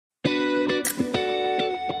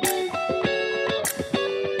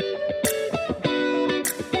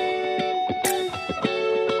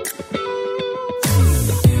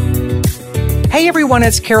Hey everyone,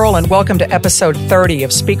 it's Carol and welcome to episode 30 of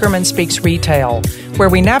Speakerman Speaks Retail, where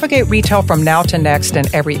we navigate retail from now to next in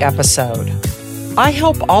every episode. I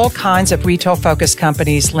help all kinds of retail-focused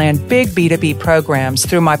companies land big B2B programs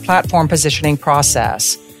through my platform positioning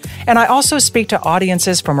process. And I also speak to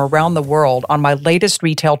audiences from around the world on my latest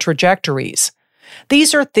retail trajectories.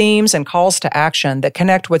 These are themes and calls to action that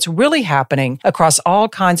connect what's really happening across all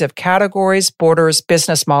kinds of categories, borders,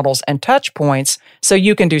 business models, and touch points so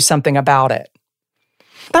you can do something about it.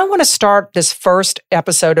 I want to start this first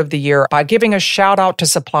episode of the year by giving a shout out to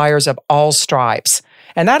suppliers of all stripes,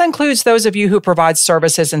 and that includes those of you who provide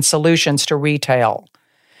services and solutions to retail.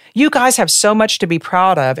 You guys have so much to be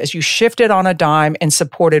proud of as you shifted on a dime and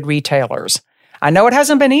supported retailers. I know it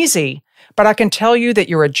hasn't been easy, but I can tell you that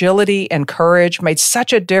your agility and courage made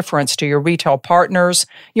such a difference to your retail partners,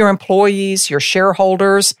 your employees, your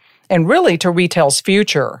shareholders, and really to retail's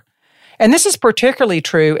future. And this is particularly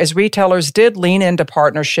true as retailers did lean into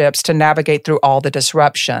partnerships to navigate through all the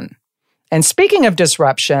disruption. And speaking of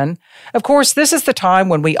disruption, of course, this is the time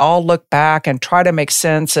when we all look back and try to make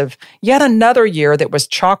sense of yet another year that was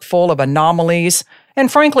chock full of anomalies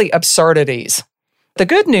and, frankly, absurdities. The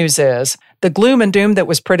good news is the gloom and doom that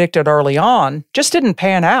was predicted early on just didn't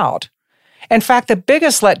pan out. In fact, the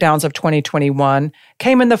biggest letdowns of 2021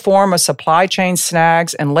 came in the form of supply chain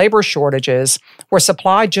snags and labor shortages where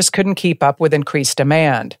supply just couldn't keep up with increased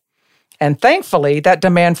demand. And thankfully, that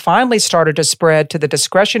demand finally started to spread to the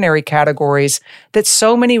discretionary categories that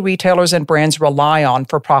so many retailers and brands rely on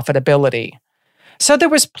for profitability. So there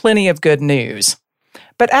was plenty of good news.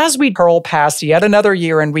 But as we hurl past yet another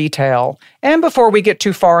year in retail, and before we get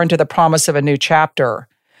too far into the promise of a new chapter,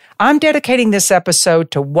 I'm dedicating this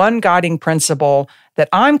episode to one guiding principle that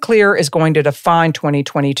I'm clear is going to define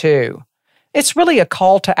 2022. It's really a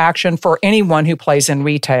call to action for anyone who plays in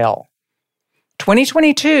retail.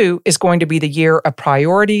 2022 is going to be the year of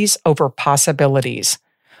priorities over possibilities.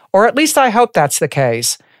 Or at least I hope that's the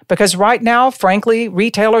case, because right now, frankly,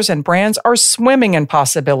 retailers and brands are swimming in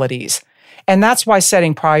possibilities. And that's why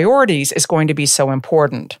setting priorities is going to be so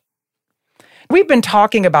important. We've been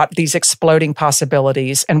talking about these exploding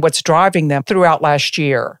possibilities and what's driving them throughout last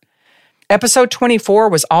year. Episode 24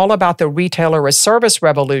 was all about the retailer as service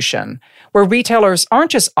revolution, where retailers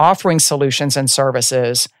aren't just offering solutions and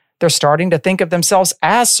services, they're starting to think of themselves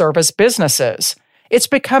as service businesses. It's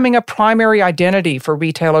becoming a primary identity for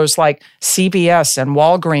retailers like CVS and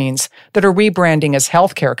Walgreens that are rebranding as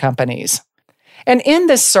healthcare companies. And in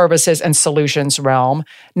this services and solutions realm,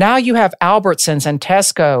 now you have Albertsons and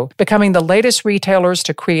Tesco becoming the latest retailers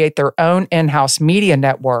to create their own in-house media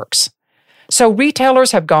networks. So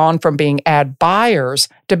retailers have gone from being ad buyers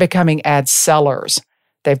to becoming ad sellers.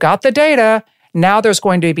 They've got the data. Now there's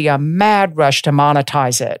going to be a mad rush to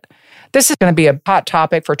monetize it. This is going to be a hot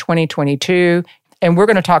topic for 2022, and we're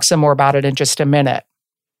going to talk some more about it in just a minute.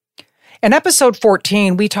 In episode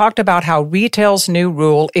 14, we talked about how retail's new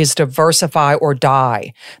rule is diversify or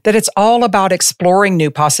die, that it's all about exploring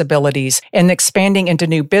new possibilities and expanding into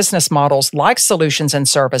new business models like solutions and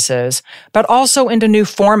services, but also into new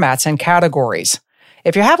formats and categories.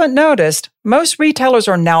 If you haven't noticed, most retailers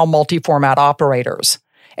are now multi-format operators.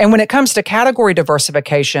 And when it comes to category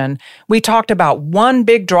diversification, we talked about one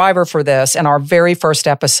big driver for this in our very first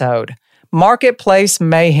episode, marketplace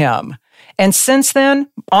mayhem. And since then,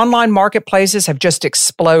 online marketplaces have just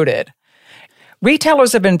exploded.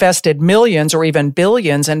 Retailers have invested millions or even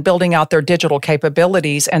billions in building out their digital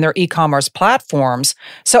capabilities and their e-commerce platforms,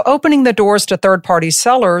 so opening the doors to third-party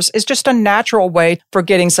sellers is just a natural way for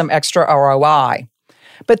getting some extra ROI.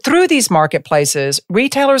 But through these marketplaces,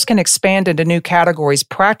 retailers can expand into new categories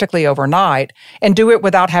practically overnight and do it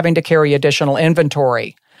without having to carry additional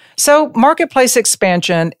inventory. So marketplace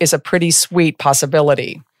expansion is a pretty sweet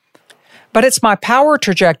possibility. But it's my power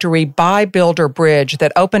trajectory buy, build, or bridge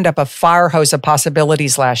that opened up a fire hose of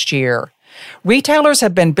possibilities last year. Retailers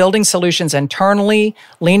have been building solutions internally,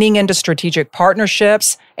 leaning into strategic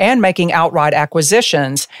partnerships, and making outright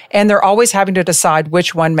acquisitions, and they're always having to decide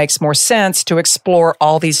which one makes more sense to explore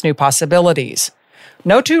all these new possibilities.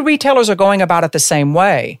 No two retailers are going about it the same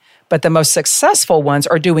way, but the most successful ones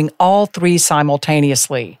are doing all three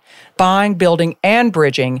simultaneously, buying, building, and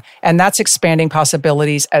bridging, and that's expanding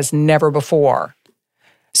possibilities as never before.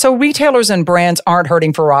 So retailers and brands aren't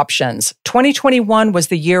hurting for options. 2021 was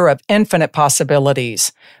the year of infinite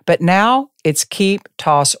possibilities, but now it's keep,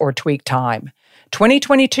 toss, or tweak time.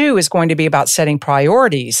 2022 is going to be about setting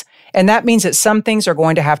priorities, and that means that some things are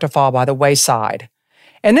going to have to fall by the wayside.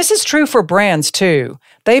 And this is true for brands too.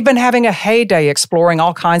 They've been having a heyday exploring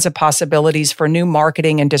all kinds of possibilities for new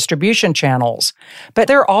marketing and distribution channels. But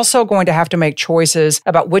they're also going to have to make choices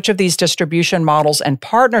about which of these distribution models and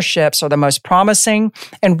partnerships are the most promising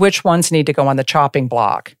and which ones need to go on the chopping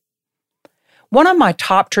block. One of my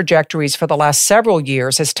top trajectories for the last several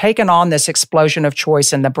years has taken on this explosion of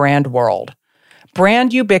choice in the brand world.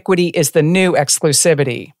 Brand ubiquity is the new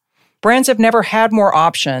exclusivity. Brands have never had more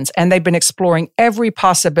options, and they've been exploring every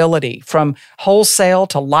possibility from wholesale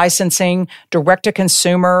to licensing,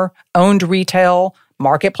 direct-to-consumer, owned retail,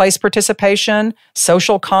 marketplace participation,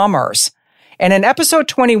 social commerce. And in episode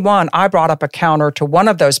 21, I brought up a counter to one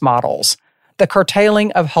of those models, the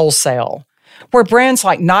curtailing of wholesale, where brands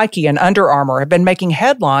like Nike and Under Armour have been making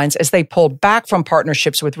headlines as they pulled back from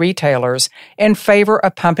partnerships with retailers in favor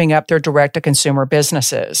of pumping up their direct-to-consumer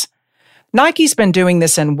businesses. Nike's been doing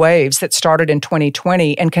this in waves that started in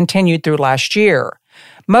 2020 and continued through last year.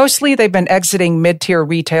 Mostly, they've been exiting mid-tier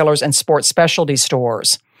retailers and sports specialty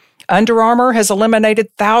stores. Under Armour has eliminated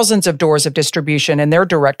thousands of doors of distribution in their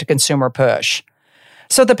direct-to-consumer push.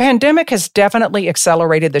 So the pandemic has definitely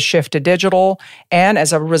accelerated the shift to digital, and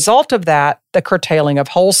as a result of that, the curtailing of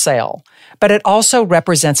wholesale. But it also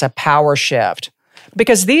represents a power shift.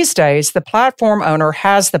 Because these days, the platform owner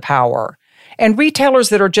has the power. And retailers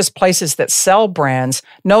that are just places that sell brands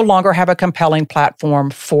no longer have a compelling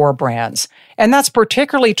platform for brands. And that's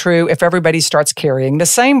particularly true if everybody starts carrying the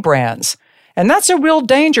same brands. And that's a real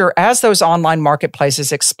danger as those online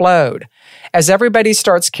marketplaces explode. As everybody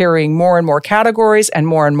starts carrying more and more categories and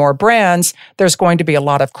more brands, there's going to be a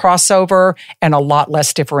lot of crossover and a lot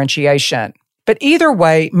less differentiation. But either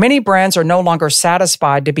way, many brands are no longer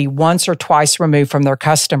satisfied to be once or twice removed from their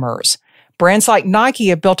customers. Brands like Nike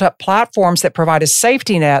have built up platforms that provide a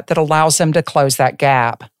safety net that allows them to close that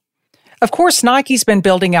gap. Of course, Nike's been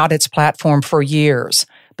building out its platform for years,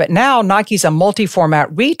 but now Nike's a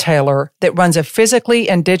multi-format retailer that runs a physically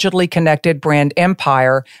and digitally connected brand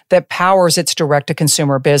empire that powers its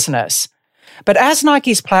direct-to-consumer business. But as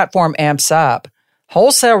Nike's platform amps up,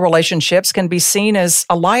 wholesale relationships can be seen as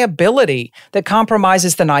a liability that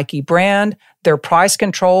compromises the Nike brand, their price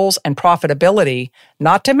controls, and profitability,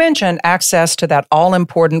 not to mention access to that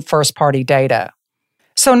all-important first-party data.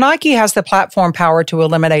 So Nike has the platform power to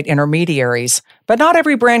eliminate intermediaries, but not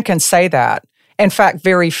every brand can say that. In fact,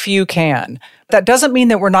 very few can. That doesn't mean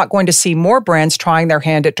that we're not going to see more brands trying their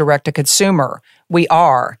hand at direct-to-consumer. We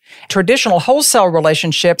are. Traditional wholesale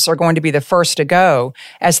relationships are going to be the first to go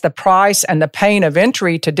as the price and the pain of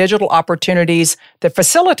entry to digital opportunities that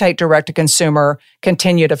facilitate direct-to-consumer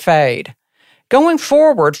continue to fade. Going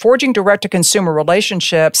forward, forging direct-to-consumer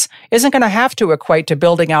relationships isn't going to have to equate to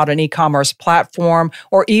building out an e-commerce platform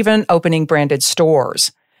or even opening branded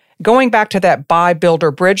stores. Going back to that buy, build,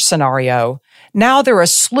 or bridge scenario, now there are a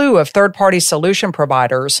slew of third-party solution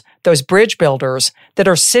providers, those bridge builders, that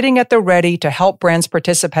are sitting at the ready to help brands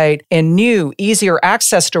participate in new, easier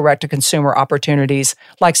access direct-to-consumer opportunities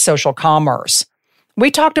like social commerce. We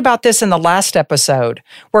talked about this in the last episode,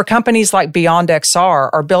 where companies like BeyondXR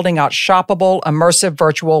are building out shoppable, immersive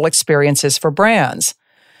virtual experiences for brands.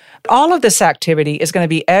 All of this activity is going to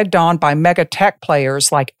be egged on by mega tech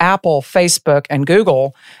players like Apple, Facebook, and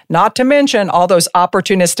Google, not to mention all those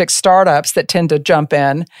opportunistic startups that tend to jump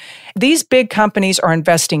in. These big companies are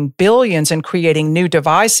investing billions in creating new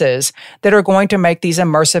devices that are going to make these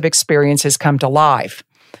immersive experiences come to life.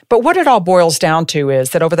 But what it all boils down to is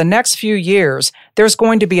that over the next few years, there's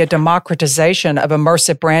going to be a democratization of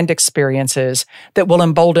immersive brand experiences that will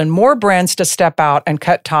embolden more brands to step out and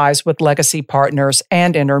cut ties with legacy partners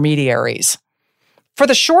and intermediaries. For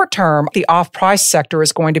the short term, the off-price sector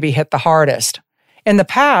is going to be hit the hardest. In the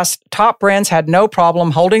past, top brands had no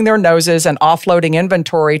problem holding their noses and offloading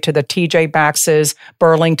inventory to the TJ Maxx's,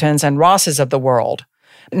 Burlingtons, and Rosses of the world.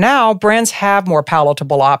 Now, brands have more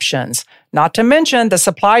palatable options, not to mention the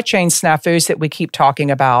supply chain snafus that we keep talking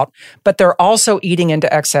about, but they're also eating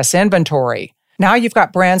into excess inventory. Now you've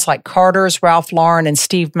got brands like Carter's, Ralph Lauren, and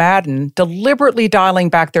Steve Madden deliberately dialing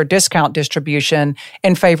back their discount distribution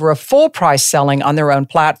in favor of full-price selling on their own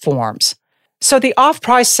platforms. So the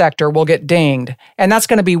off-price sector will get dinged, and that's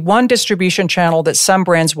going to be one distribution channel that some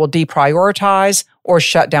brands will deprioritize or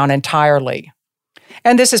shut down entirely.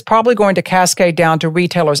 And this is probably going to cascade down to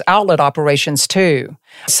retailers' outlet operations too.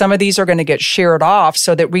 Some of these are going to get sheared off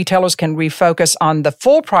so that retailers can refocus on the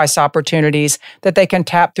full price opportunities that they can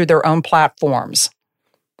tap through their own platforms.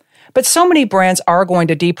 But so many brands are going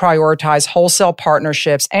to deprioritize wholesale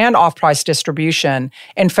partnerships and off-price distribution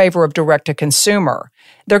in favor of direct-to-consumer.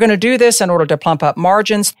 They're going to do this in order to plump up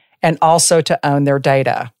margins and also to own their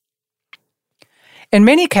data. In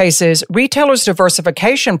many cases, retailers'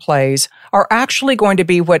 diversification plays are actually going to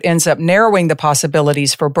be what ends up narrowing the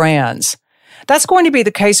possibilities for brands. That's going to be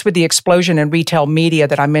the case with the explosion in retail media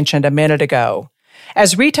that I mentioned a minute ago.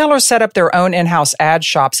 As retailers set up their own in-house ad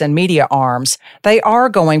shops and media arms, they are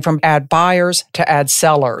going from ad buyers to ad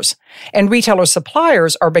sellers, and retailer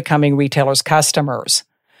suppliers are becoming retailers' customers.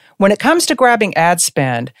 When it comes to grabbing ad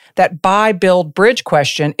spend, that buy, build, bridge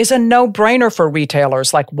question is a no-brainer for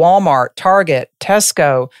retailers like Walmart, Target,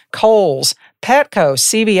 Tesco, Kohl's, Petco,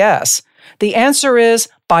 CVS. The answer is,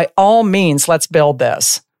 by all means, let's build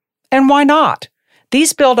this. And why not?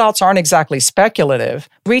 These build-outs aren't exactly speculative.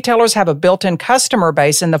 Retailers have a built-in customer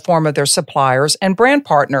base in the form of their suppliers and brand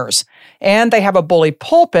partners, and they have a bully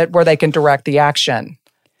pulpit where they can direct the action.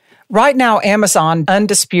 Right now, Amazon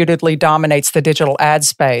undisputedly dominates the digital ad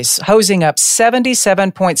space, hosing up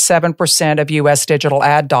 77.7% of U.S. digital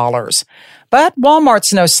ad dollars. But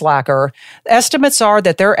Walmart's no slacker. Estimates are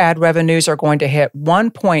that their ad revenues are going to hit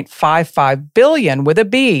 $1.55 billion with a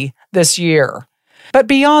B this year. But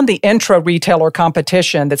beyond the intra-retailer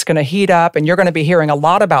competition that's going to heat up and you're going to be hearing a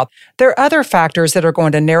lot about, there are other factors that are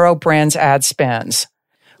going to narrow brands' ad spends.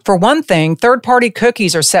 For one thing, third-party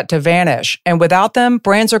cookies are set to vanish, and without them,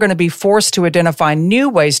 brands are going to be forced to identify new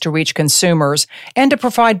ways to reach consumers and to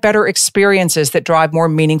provide better experiences that drive more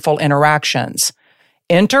meaningful interactions.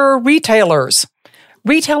 Enter retailers.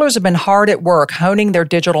 Retailers have been hard at work honing their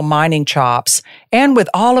digital mining chops, and with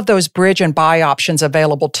all of those bridge and buy options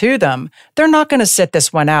available to them, they're not going to sit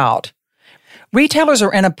this one out. Retailers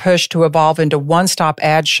are in a push to evolve into one-stop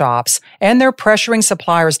ad shops, and they're pressuring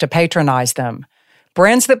suppliers to patronize them.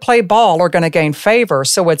 Brands that play ball are going to gain favor,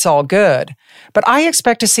 so it's all good. But I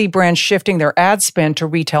expect to see brands shifting their ad spend to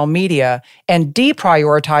retail media and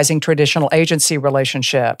deprioritizing traditional agency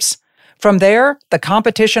relationships. From there, the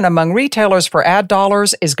competition among retailers for ad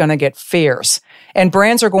dollars is going to get fierce, and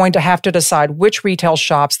brands are going to have to decide which retail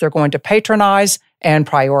shops they're going to patronize and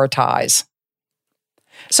prioritize.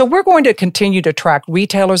 So we're going to continue to track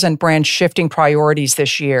retailers and brands shifting priorities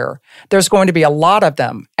this year. There's going to be a lot of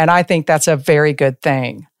them, and I think that's a very good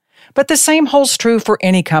thing. But the same holds true for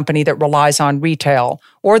any company that relies on retail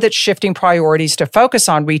or that's shifting priorities to focus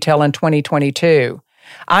on retail in 2022.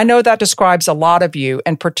 I know that describes a lot of you,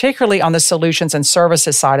 and particularly on the solutions and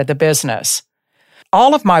services side of the business.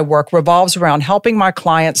 All of my work revolves around helping my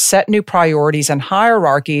clients set new priorities and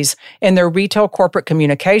hierarchies in their retail corporate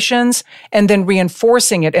communications and then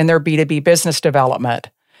reinforcing it in their B2B business development.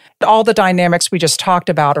 All the dynamics we just talked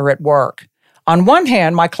about are at work. On one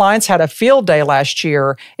hand, my clients had a field day last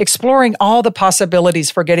year exploring all the possibilities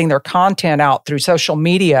for getting their content out through social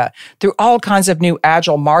media, through all kinds of new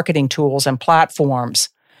agile marketing tools and platforms.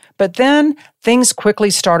 But then things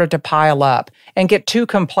quickly started to pile up and get too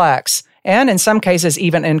complex, and in some cases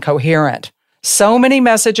even incoherent. So many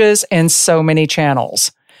messages and so many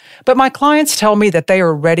channels. But my clients tell me that they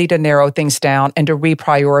are ready to narrow things down and to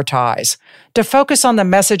reprioritize, to focus on the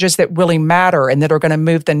messages that really matter and that are going to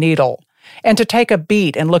move the needle, and to take a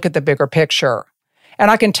beat and look at the bigger picture.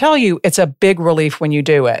 And I can tell you it's a big relief when you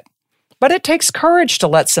do it. But it takes courage to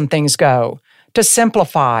let some things go, to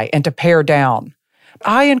simplify and to pare down.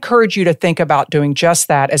 I encourage you to think about doing just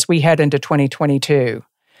that as we head into 2022.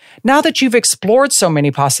 Now that you've explored so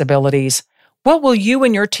many possibilities, what will you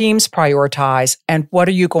and your teams prioritize, and what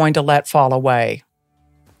are you going to let fall away?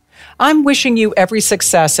 I'm wishing you every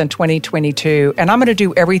success in 2022, and I'm going to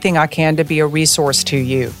do everything I can to be a resource to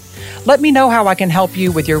you. Let me know how I can help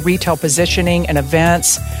you with your retail positioning and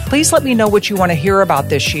events. Please let me know what you want to hear about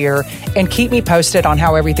this year, and keep me posted on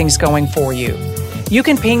how everything's going for you. You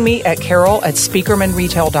can ping me at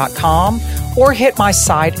carol@speakermanretail.com or hit my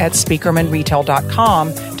site at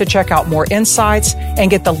speakermanretail.com to check out more insights and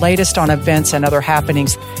get the latest on events and other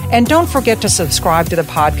happenings. And don't forget to subscribe to the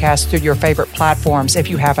podcast through your favorite platforms if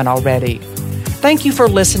you haven't already. Thank you for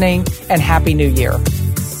listening, and Happy New Year.